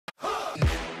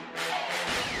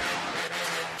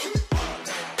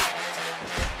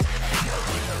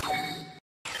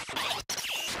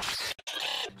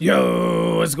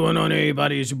Yo, what's going on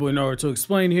everybody? It's your boy Naruto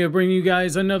Explained here, bringing you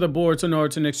guys another Boruto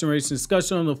Naruto Next Generation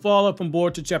discussion on the fallout from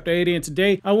Boruto Chapter 80. And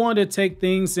today, I wanted to take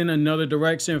things in another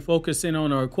direction, focusing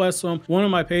on a request from one of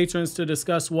my patrons to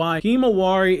discuss why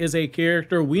Himawari is a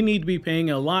character we need to be paying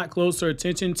a lot closer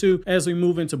attention to as we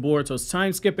move into Boruto's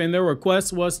time skip. And their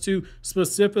request was to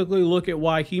specifically look at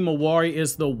why Himawari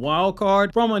is the wild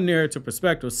card from a narrative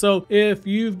perspective. So if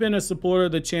you've been a supporter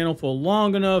of the channel for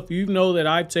long enough, you know that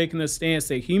I've taken the stance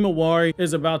that Himawari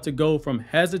is about to go from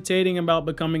hesitating about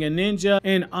becoming a ninja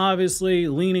and obviously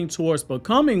leaning towards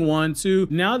becoming one to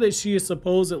now that she is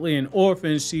supposedly an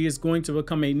orphan, she is going to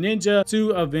become a ninja to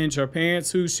avenge her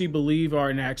parents who she believes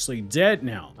are actually dead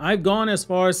now. I've gone as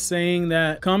far as saying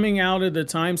that coming out of the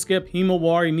time skip,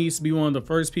 Himawari needs to be one of the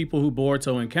first people who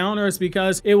Boruto encounters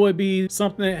because it would be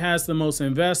something that has the most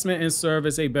investment and serve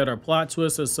as a better plot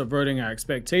twist of subverting our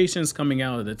expectations coming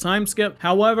out of the time skip.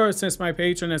 However, since my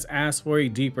patron has asked for a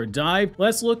deeper dive,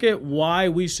 let's look at why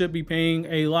we should be paying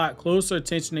a lot closer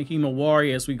attention to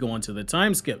Himawari as we go into the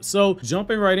time skip. So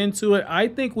jumping right into it, I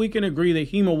think we can agree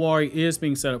that Himawari is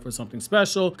being set up for something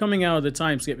special coming out of the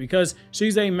time skip because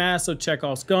she's a massive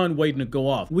Chekhov's gun waiting to go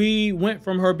off. We went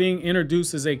from her being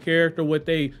introduced as a character with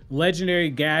a legendary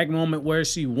gag moment where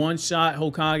she one-shot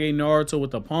Hokage Naruto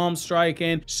with a palm strike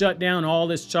and shut down all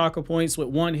his chakra points with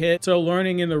one hit, to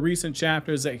learning in the recent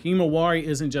chapters that Himawari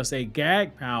isn't just a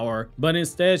gag power, but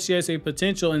instead she has a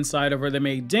potential inside of her that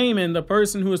made Damon, the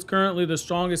person who is currently the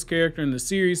strongest character in the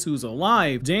series who's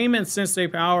alive, Damon sensed a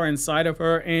power inside of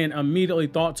her and immediately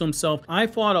thought to himself, I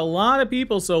fought a lot of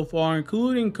people so far,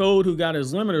 including Code who got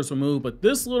his limiters removed, but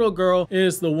this little girl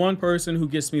is the one person who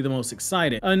gets me the most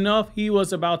excited. Enough, he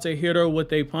was about to hit her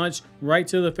with a punch right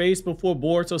to the face before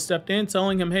Boruto stepped in,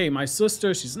 telling him, hey, my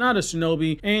sister, she's not a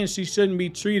shinobi and she shouldn't be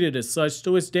treated as such,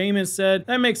 to which Damon said,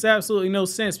 that makes absolutely no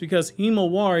sense because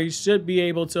Himawari should be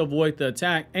able to avoid the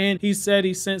attack, and he said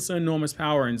he sensed an enormous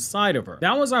power inside of her.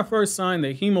 That was our first sign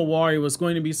that Himawari was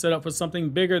going to be set up for something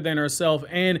bigger than herself,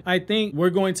 and I think we're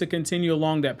going to continue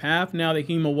along that path now that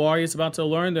Himawari is about to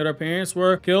learn that her parents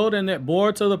were killed and that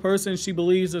Boruto, the person she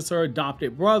believes is her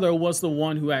adopted brother, was the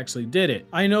one who actually did it.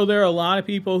 I know there are a lot of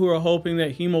people who are hoping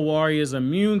that Himawari is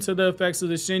immune to the effects of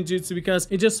the Shinjutsu because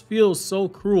it just feels so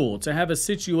cruel to have a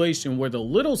situation where the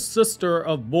little sister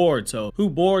of Boruto, who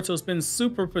Boruto's been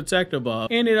super protective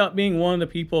of, ended up being one of the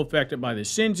people affected by the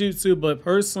Shinjutsu. But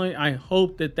personally, I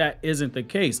hope that that isn't the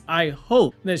case. I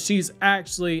hope that she's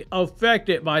actually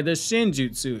affected by the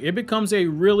Shinjutsu. It becomes a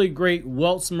really great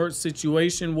well-smirched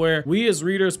situation where we as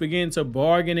readers begin to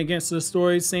bargain against the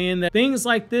story, saying that things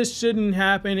like this shouldn't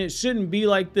happen, it shouldn't be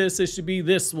like this, it should be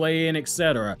this way, and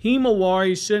etc.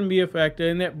 Himawari shouldn't be affected,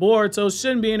 and that Boruto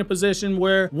shouldn't be in a position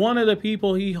where one of the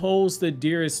people he holds the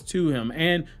dearest to him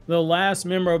and the last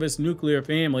member of his nuclear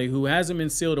family who hasn't been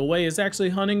sealed away is actually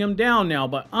hunting him down now.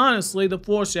 But honestly, the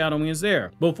foreshadowing is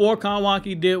there. Before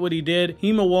Kawaki did what he did,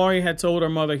 Himawari had told her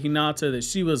mother Hinata that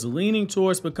she was leaning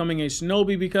towards becoming a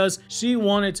shinobi because she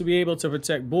wanted to be able to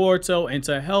protect Boruto and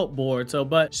to help Boruto,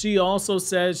 but she also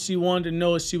said she wanted to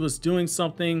know if she was doing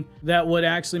something that would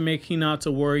actually make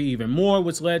Hinata worry even more,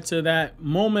 which led to that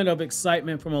moment of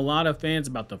excitement from a lot of fans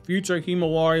about the future of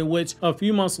Himawari, which a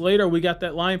few months later we got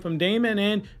that line from Damon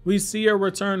and we see her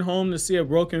return home to see a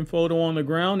broken photo on the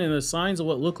ground and the signs of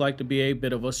what looked like to be a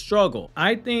bit of a struggle.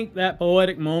 I think that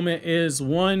poetic moment is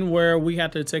one where we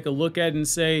have to take a look at and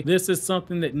say this is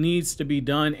something that needs to be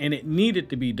done, and it needed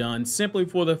to be done simply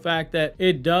for the fact that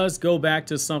it does go back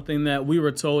to something that we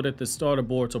were told at the start of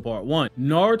Boruto Part 1.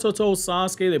 Naruto told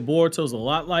Sasuke that Boruto's a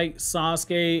lot like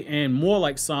Sasuke and more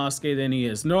like Sasuke than he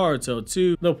is Naruto,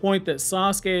 to the point that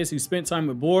Sasuke, as he spent time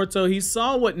with Boruto, he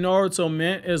saw what Naruto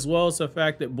meant, as well as the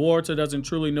fact that Boruto doesn't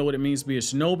truly know what it means to be a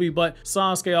shinobi, but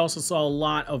Sasuke also saw a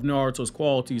lot of Naruto's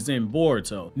qualities in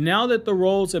Boruto. Now that the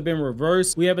roles have been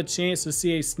reversed, we have a chance to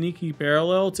see a sneaky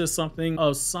parallel to something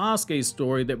of Sasuke's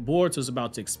story that Boruto's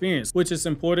about to experience, which is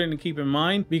important to keep in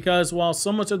mind because while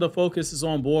so much of the focus is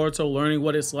on Boruto learning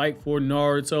what it's like for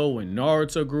Naruto when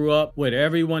Naruto grew up, with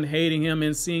everyone hating him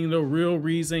and seeing the real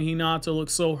reason Hinata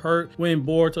looked so hurt when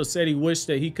Boruto said he wished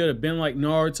that he could have been like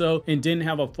Naruto and didn't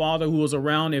have a father who was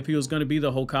around if he was going to be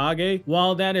the Hokage.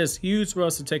 While that is huge for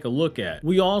us to take a look at,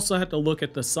 we also have to look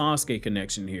at the Sasuke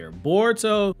connection here.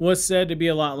 Boruto was said to be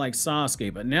a lot like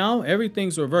Sasuke, but now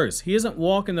everything's reversed. He isn't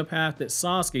walking the path that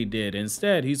Sasuke did.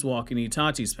 Instead, he's walking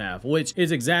Itachi's path, which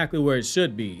is exactly where it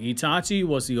should be. Itachi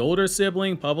was the older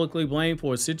sibling, publicly blamed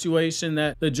for a situation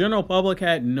that the general public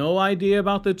had no idea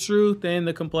about the truth and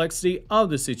the complexity of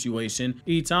the situation.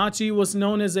 Itachi was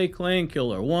known as a clan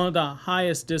killer, one of the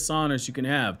highest dishonors you can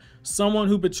have. someone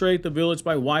who betrayed the village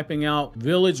by wiping out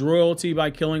village royalty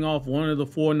by killing off one of the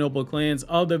 4 noble clans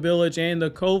of the village and the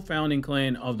co-founding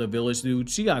clan of the village, the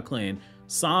Uchiha clan.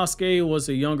 Sasuke was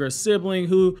a younger sibling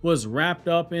who was wrapped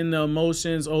up in the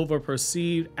emotions over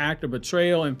perceived act of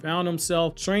betrayal and found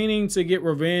himself training to get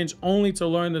revenge, only to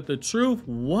learn that the truth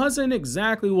wasn't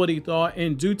exactly what he thought,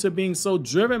 and due to being so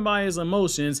driven by his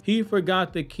emotions, he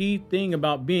forgot the key thing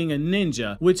about being a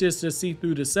ninja, which is to see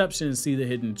through deception and see the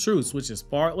hidden truths, which is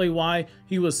partly why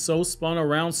he was so spun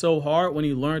around so hard when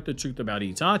he learned the truth about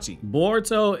Itachi.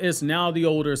 Boruto is now the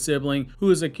older sibling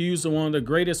who is accused of one of the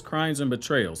greatest crimes and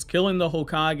betrayals, killing the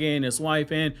Hokage and his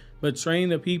wife and betraying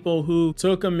the people who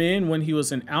took him in when he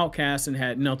was an outcast and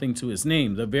had nothing to his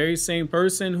name. The very same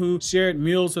person who shared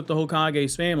meals with the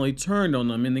Hokage's family turned on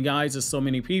them in the eyes of so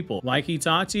many people. Like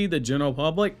Itachi, the general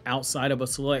public, outside of a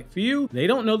select few, they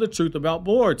don't know the truth about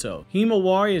Boruto.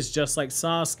 Himawari is just like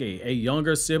Sasuke, a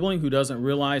younger sibling who doesn't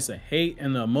realize the hate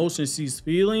and the emotions she's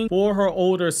feeling for her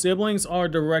older siblings are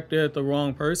directed at the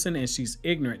wrong person, and she's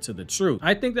ignorant to the truth.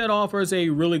 I think that offers a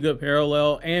really good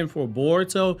parallel, and for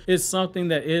Boruto, it's something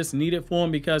that is needed for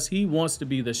him because he wants to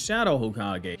be the Shadow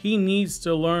Hokage. He needs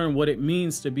to learn what it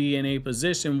means to be in a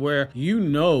position where you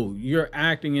know you're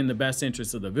acting in the best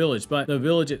interest of the village, but the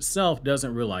village itself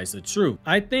doesn't realize the truth.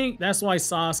 I think that's why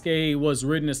Sasuke was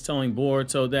written as telling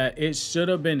Boruto that it should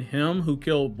have been him who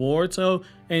killed Boruto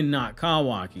and not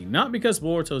Kawaki. Not because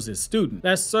Boruto's his student,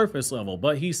 that's surface level,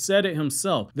 but he said it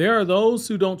himself. There are those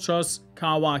who don't trust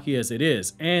Kawaki as it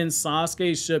is, and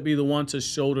Sasuke should be the one to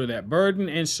shoulder that burden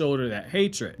and shoulder that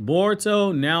hatred.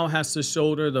 Boruto now has to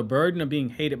shoulder the burden of being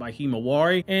hated by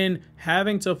Himawari and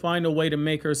having to find a way to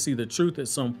make her see the truth at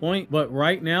some point, but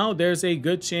right now there's a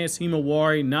good chance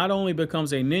Himawari not only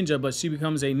becomes a ninja, but she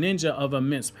becomes a ninja of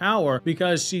immense power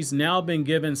because she's now been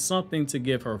given something to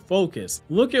give her focus.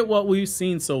 Look at what we've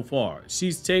seen so far.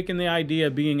 She's taken the idea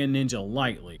of being a ninja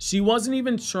lightly. She wasn't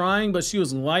even trying, but she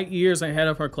was light years ahead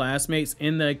of her classmates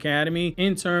in the academy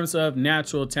in terms of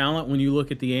natural talent when you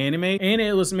look at the anime, and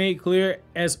it was made clear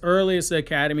as early as the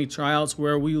academy tryouts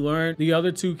where we learned the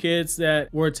other 2 kids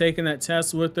that were taking that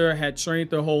test with her had trained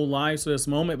their whole lives for this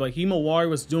moment, but Himawari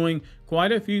was doing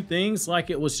quite a few things like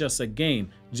it was just a game,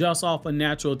 just off of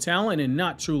natural talent and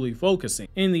not truly focusing.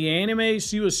 In the anime,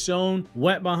 she was shown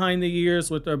wet behind the ears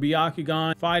with her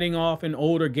Byakugan, fighting off an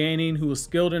older Genin who was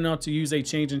skilled enough to use a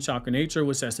change in chakra nature,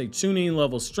 which has a tuning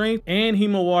level strength, and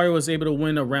Himawari was able to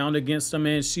win a round against him,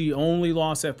 and she only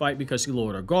lost that fight because she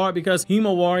lowered her guard because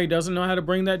Himawari doesn't know how to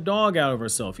bring that dog out of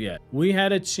herself yet. We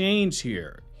had a change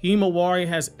here. Himawari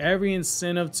has every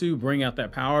incentive to bring out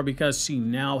that power because she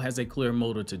now has a clear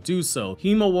motive to do so.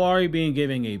 Himawari being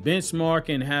given a benchmark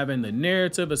and having the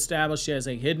narrative established as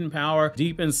a hidden power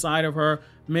deep inside of her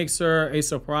makes her a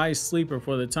surprise sleeper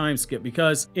for the time skip,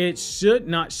 because it should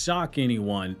not shock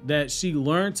anyone that she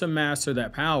learned to master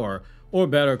that power or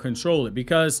better control it,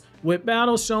 because with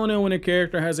Battle Shonen, when a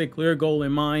character has a clear goal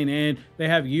in mind and they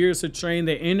have years to train,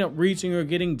 they end up reaching or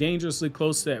getting dangerously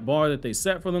close to that bar that they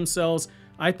set for themselves.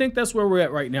 I think that's where we're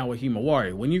at right now with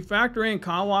Himawari. When you factor in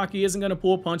Kawaki isn't going to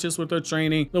pull punches with her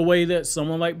training the way that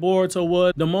someone like Boruto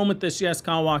would, the moment that she has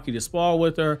Kawaki to spar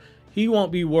with her, he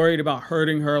won't be worried about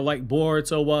hurting her like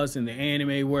Boruto was in the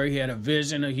anime, where he had a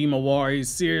vision of Himawari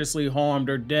seriously harmed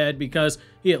or dead because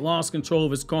he had lost control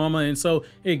of his karma, and so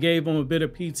it gave him a bit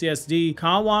of PTSD.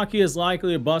 Kawaki is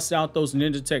likely to bust out those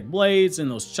ninja tech blades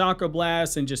and those chakra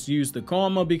blasts and just use the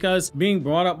karma, because being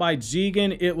brought up by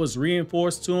Jigen, it was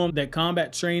reinforced to him that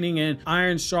combat training and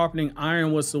iron sharpening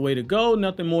iron was the way to go,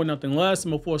 nothing more, nothing less.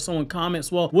 And before someone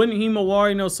comments, well, wouldn't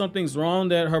Himawari know something's wrong,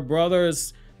 that her brother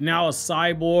is now a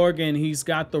cyborg and he's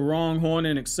got the wrong horn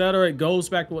and etc. It goes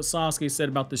back to what Sasuke said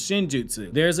about the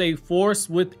Shinjutsu. There's a force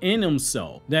within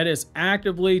himself that is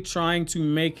actively trying to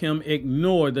make him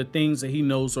ignore the things that he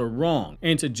knows are wrong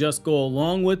and to just go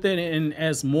along with it. And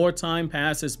as more time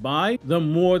passes by, the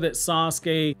more that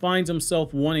Sasuke finds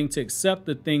himself wanting to accept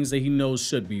the things that he knows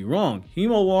should be wrong.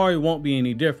 Himawari won't be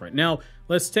any different. Now,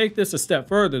 let's take this a step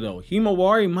further though.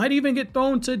 Himawari might even get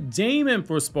thrown to Daemon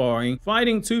for sparring,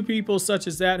 fighting 2 people such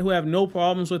as that who have no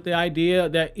problems with the idea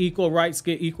that equal rights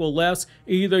get equal lefts.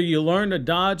 Either you learn to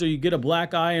dodge or you get a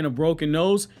black eye and a broken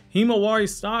nose. Himawari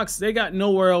stocks, they got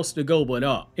nowhere else to go but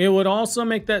up. It would also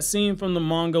make that scene from the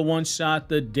manga one shot,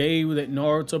 the day that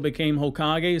Naruto became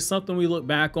Hokage, something we look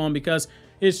back on, because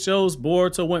it shows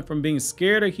Boruto went from being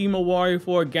scared of Himawari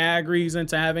for a gag reason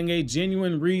to having a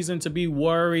genuine reason to be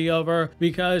wary of her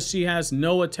because she has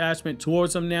no attachment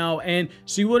towards him now, and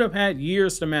she would have had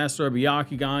years to master a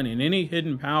Byakugan and any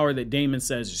hidden power that Damon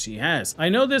says she has. I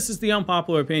know this is the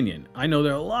unpopular opinion. I know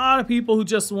there are a lot of people who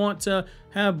just want to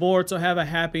have Boruto have a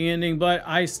happy ending, but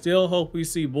I still hope we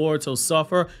see Boruto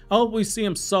suffer. I hope we see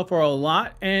him suffer a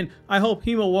lot, and I hope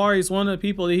Himawari is one of the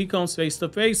people that he comes face to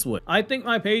face with. I think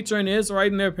my patron is right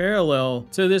in their parallel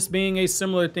to this being a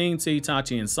similar thing to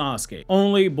Itachi and Sasuke.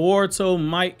 Only Boruto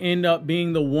might end up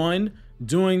being the one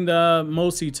doing the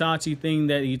most Itachi thing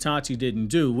that Itachi didn't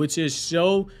do, which is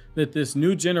show that this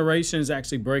new generation is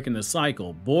actually breaking the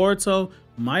cycle. Boruto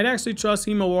might actually trust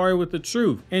Himawari with the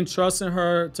truth and trusting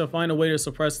her to find a way to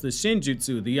suppress the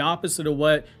Shinjutsu, the opposite of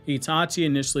what Itachi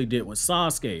initially did with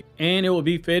Sasuke. And it would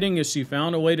be fitting if she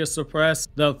found a way to suppress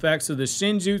the effects of the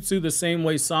Shinjutsu the same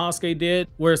way Sasuke did,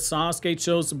 where Sasuke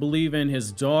chose to believe in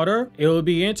his daughter. It would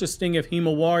be interesting if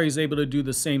Himawari is able to do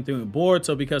the same thing with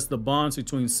Boruto, because the bonds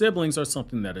between siblings are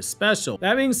something that is special.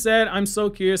 That being said, I'm so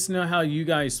curious to know how you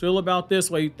guys feel about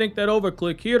this. While you think that over,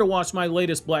 click here to watch my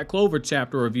latest Black Clover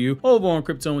chapter review over on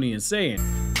KRYPTONIAN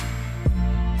SAIYAN.